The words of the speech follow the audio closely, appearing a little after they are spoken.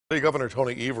Governor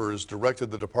Tony Evers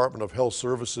directed the Department of Health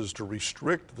Services to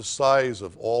restrict the size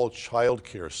of all child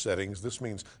care settings. This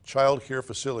means child care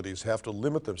facilities have to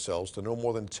limit themselves to no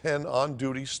more than 10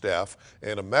 on-duty staff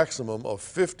and a maximum of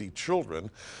 50 children.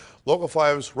 Local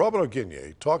 5's Robin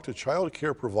O'Guiney talked to child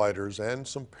care providers and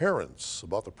some parents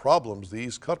about the problems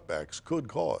these cutbacks could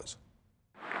cause.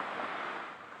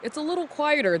 It's a little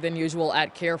quieter than usual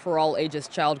at Care for All Ages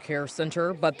Child Care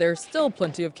Center, but there's still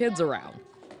plenty of kids around.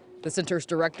 The center's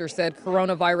director said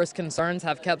coronavirus concerns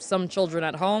have kept some children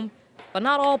at home, but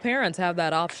not all parents have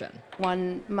that option.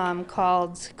 One mom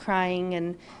called crying,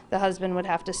 and the husband would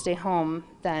have to stay home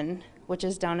then, which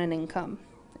is down in income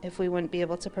if we wouldn't be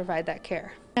able to provide that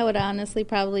care. I would honestly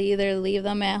probably either leave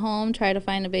them at home, try to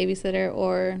find a babysitter,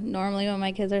 or normally when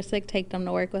my kids are sick, take them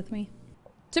to work with me.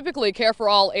 Typically, Care for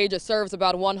All Ages serves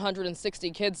about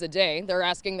 160 kids a day. They're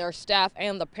asking their staff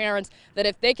and the parents that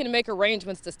if they can make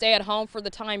arrangements to stay at home for the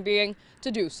time being,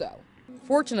 to do so.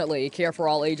 Fortunately, Care for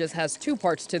All Ages has two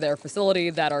parts to their facility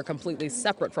that are completely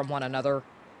separate from one another: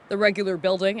 the regular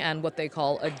building and what they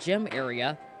call a gym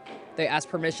area. They asked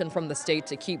permission from the state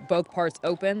to keep both parts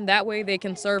open. That way they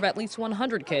can serve at least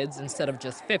 100 kids instead of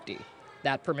just 50.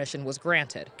 That permission was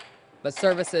granted. But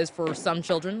services for some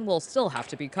children will still have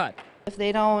to be cut. If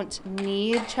they don't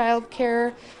need child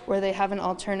care, where they have an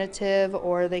alternative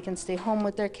or they can stay home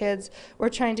with their kids, we're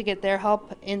trying to get their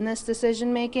help in this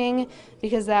decision making,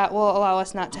 because that will allow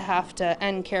us not to have to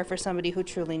end care for somebody who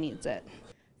truly needs it.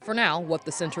 For now, what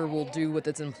the center will do with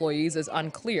its employees is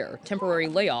unclear. Temporary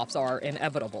layoffs are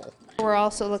inevitable. We're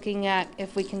also looking at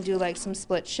if we can do like some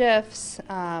split shifts,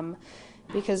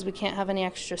 because we can't have any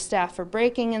extra staff for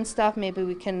breaking and stuff. Maybe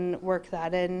we can work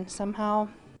that in somehow.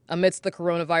 Amidst the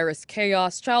coronavirus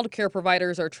chaos, child care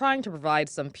providers are trying to provide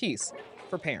some peace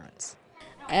for parents.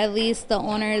 At least the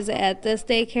owners at this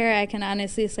daycare, I can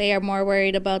honestly say, are more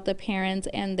worried about the parents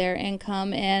and their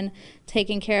income and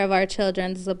taking care of our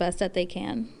children the best that they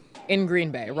can. In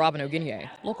Green Bay, Robin O'Guiney,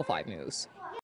 Local 5 News.